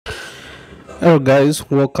Hello guys,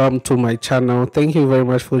 welcome to my channel. Thank you very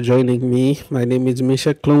much for joining me. My name is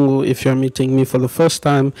Misha Klungu. If you're meeting me for the first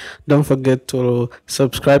time, don't forget to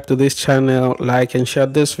subscribe to this channel, like and share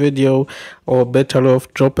this video, or better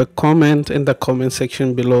off drop a comment in the comment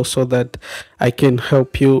section below so that I can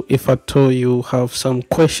help you if at all you have some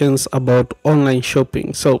questions about online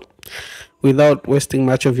shopping. So without wasting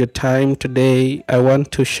much of your time, today I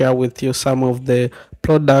want to share with you some of the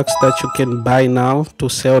products that you can buy now to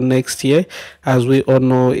sell next year. As we all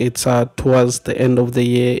know, it's towards the end of the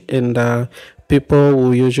year, and people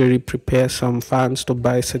will usually prepare some funds to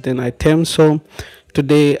buy certain items. So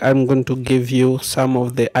today I'm going to give you some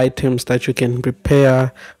of the items that you can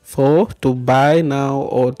prepare for to buy now,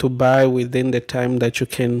 or to buy within the time that you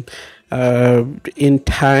can in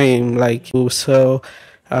time, like you sell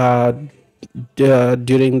uh,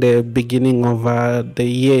 during the beginning of the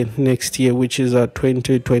year next year, which is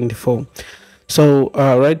 2024. So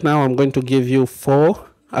right now I'm going to give you four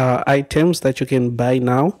items that you can buy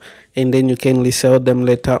now, and then you can resell them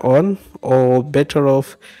later on, or better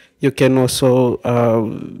off you can also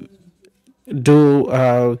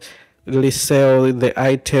do resell the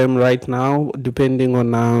item right now, depending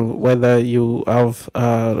on whether you have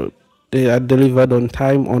they are delivered on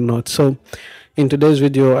time or not. So in today's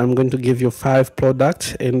video I'm going to give you five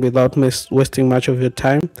products, and without wasting much of your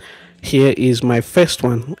time, here is my first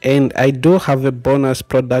one. And I do have a bonus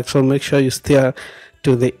product, so make sure you stay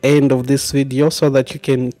to the end of this video so that you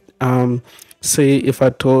can see if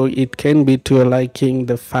at all it can be to your liking,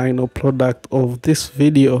 the final product of this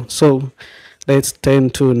video. So let's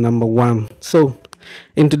turn to number one. So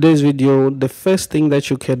in today's video, the first thing that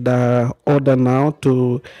you could order now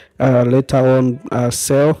to later on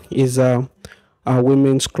sell is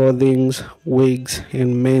women's clothing, wigs,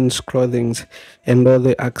 and men's clothing, and all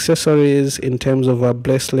the accessories in terms of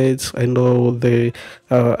bracelets and all the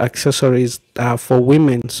accessories for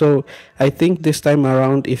women. So I think this time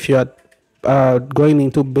around, if you are going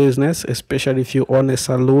into business, especially if you own a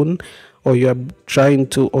salon or you are trying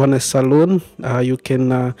to own a salon, you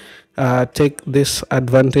can take this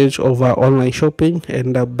advantage of online shopping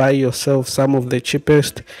and buy yourself some of the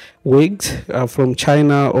cheapest wigs from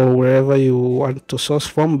China or wherever you want to source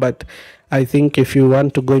from. But I think if you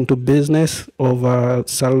want to go into business of a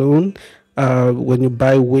salon, when you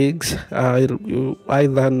buy wigs,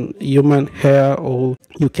 either human hair, or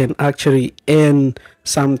you can actually earn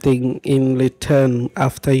something in return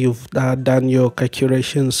after you've done your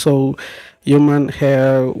calculations. So human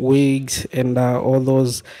hair, wigs, and all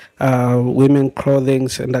those women clothing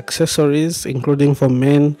and accessories, including for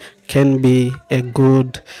men, can be a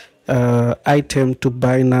good item to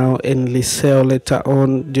buy now and resell later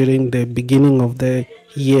on during the beginning of the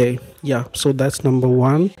year. Yeah, so that's number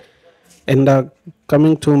one. And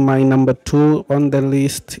coming to my number two on the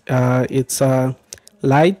list, it's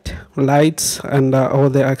lights and all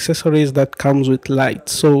the accessories that comes with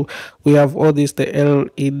lights. So we have all these, the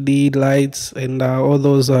LED lights, and all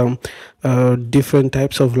those different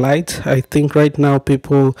types of lights. I think right now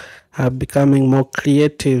people are becoming more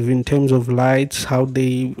creative in terms of lights, how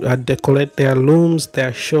they decorate their rooms,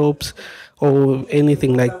 their shops, or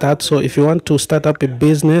anything like that. So if you want to start up a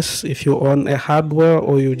business, if you own a hardware,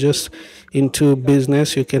 or you just into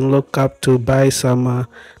business, you can look up to buy some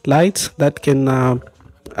lights that can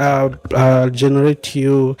generate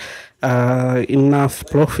you enough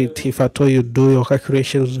profit if at all you do your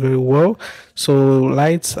calculations very well. So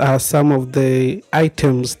lights are some of the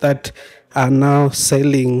items that are now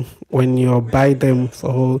selling when you buy them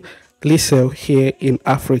for resale here in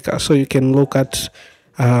Africa. So you can look at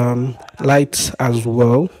lights as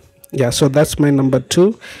well. Yeah, so that's my number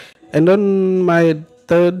two. And on my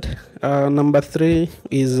third, number three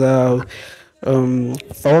is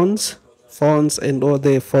phones and all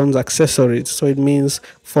the phones accessories. So it means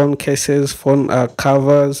phone cases, phone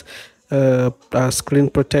covers, screen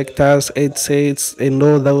protectors, headsets, and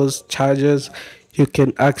all those chargers. You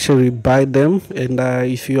can actually buy them, and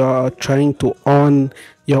if you are trying to own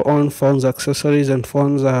your own phones accessories and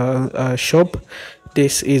phones shop,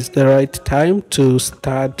 this is the right time to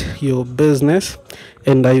start your business.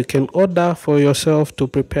 And you can order for yourself to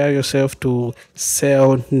prepare yourself to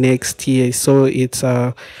sell next year. So it's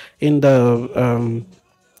in the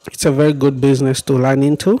it's a very good business to learn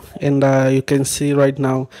into. And you can see right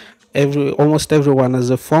now, almost everyone has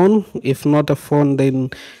a phone. If not a phone, then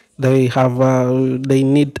they have they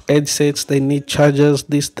need headsets, they need chargers.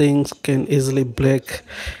 These things can easily break,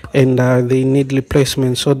 and they need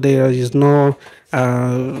replacement. So there's no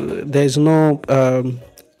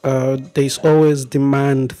there's always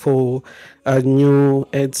demand for new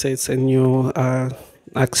headsets and new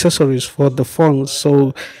accessories for the phones.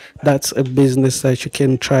 So that's a business that you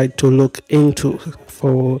can try to look into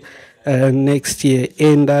for next year.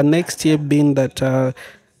 And next year being that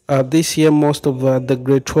this year most of the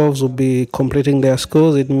grade 12s will be completing their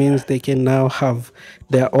schools, it means they can now have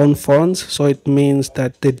their own funds. So it means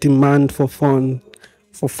that the demand for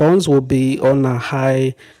funds will be on a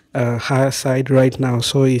higher side right now.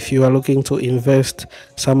 So if you are looking to invest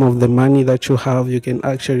some of the money that you have, you can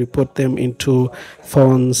actually put them into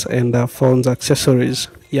funds and funds accessories.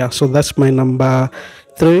 Yeah, so that's my number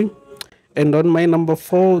three. And on my number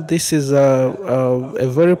four, this is a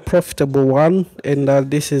very profitable one, and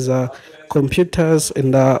this is computers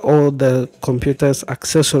and all the computers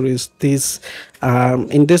accessories. This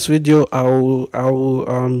in this video, I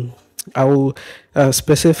will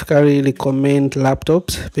specifically recommend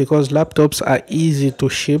laptops, because laptops are easy to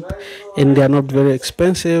ship and they are not very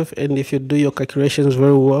expensive. And if you do your calculations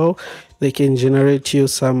very well, they can generate you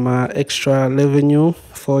some extra revenue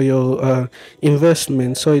for your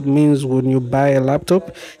investment. So it means when you buy a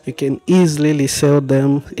laptop, you can easily sell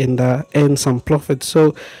them and earn some profit.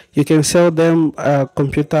 So you can sell them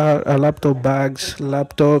computer laptop bags,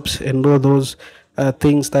 laptops, and all those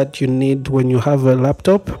things that you need when you have a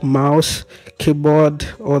laptop, mouse, keyboard,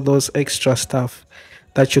 all those extra stuff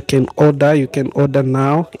that you can order. You can order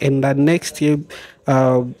now, and next year,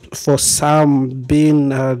 for some being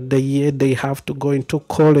the year they have to go into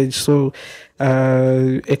college, so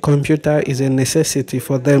a computer is a necessity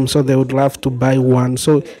for them, so they would love to buy one.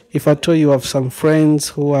 So if I told you have some friends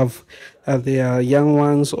who have they are young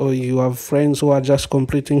ones, or you have friends who are just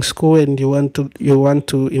completing school and you want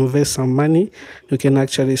to invest some money, you can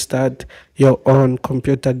actually start your own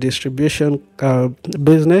computer distribution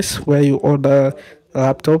business, where you order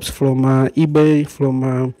laptops from eBay,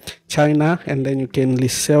 from China, and then you can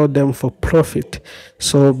resell them for profit.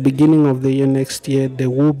 So beginning of the year next year, there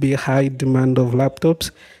will be high demand of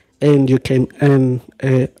laptops, and you can earn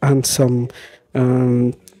some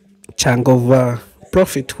um, chunk of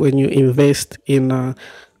profit when you invest in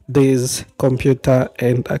this computer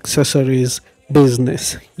and accessories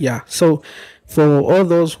business. Yeah, so for all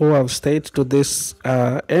those who have stayed to this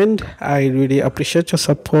end, I really appreciate your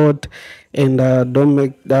support. And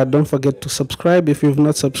don't forget to subscribe if you've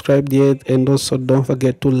not subscribed yet, and also don't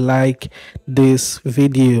forget to like this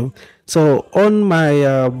video. So on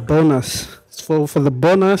my bonus, for the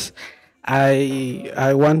bonus,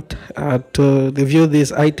 I want to review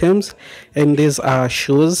these items, and these are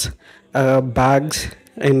shoes, bags,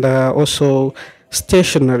 and also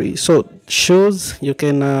stationery. So shoes, you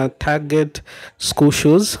can target school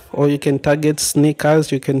shoes, or you can target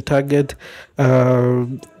sneakers, you can target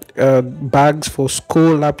bags for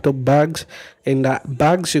school, laptop bags, and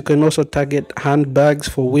bags you can also target handbags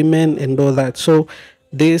for women and all that. So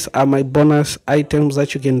these are my bonus items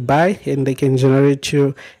that you can buy, and they can generate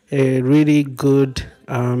you a really good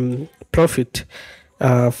profit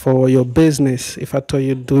for your business if at all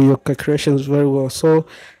you do your calculations very well. So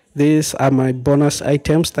these are my bonus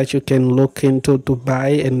items that you can look into to buy,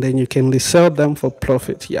 and then you can resell them for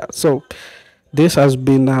profit. Yeah, so this has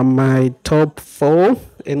been my top four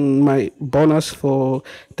in my bonus for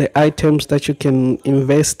the items that you can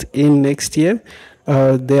invest in next year.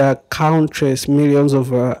 There are countless millions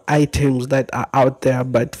of items that are out there,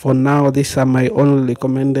 but for now, these are my only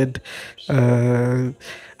recommended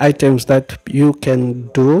items that you can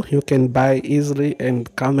do. You can buy easily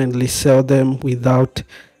and come and resell them without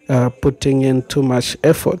putting in too much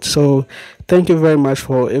effort. So thank you very much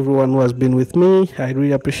for everyone who has been with me. I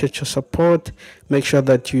really appreciate your support. Make sure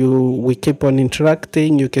that we keep on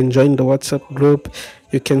interacting. You can join the WhatsApp group,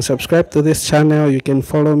 you can subscribe to this channel, you can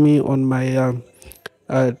follow me on my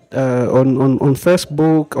on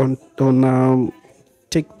Facebook, on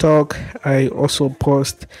TikTok. I also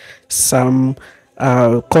post some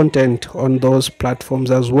content on those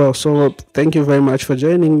platforms as well. So thank you very much for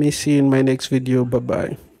joining me. See you in my next video. Bye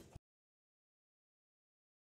bye.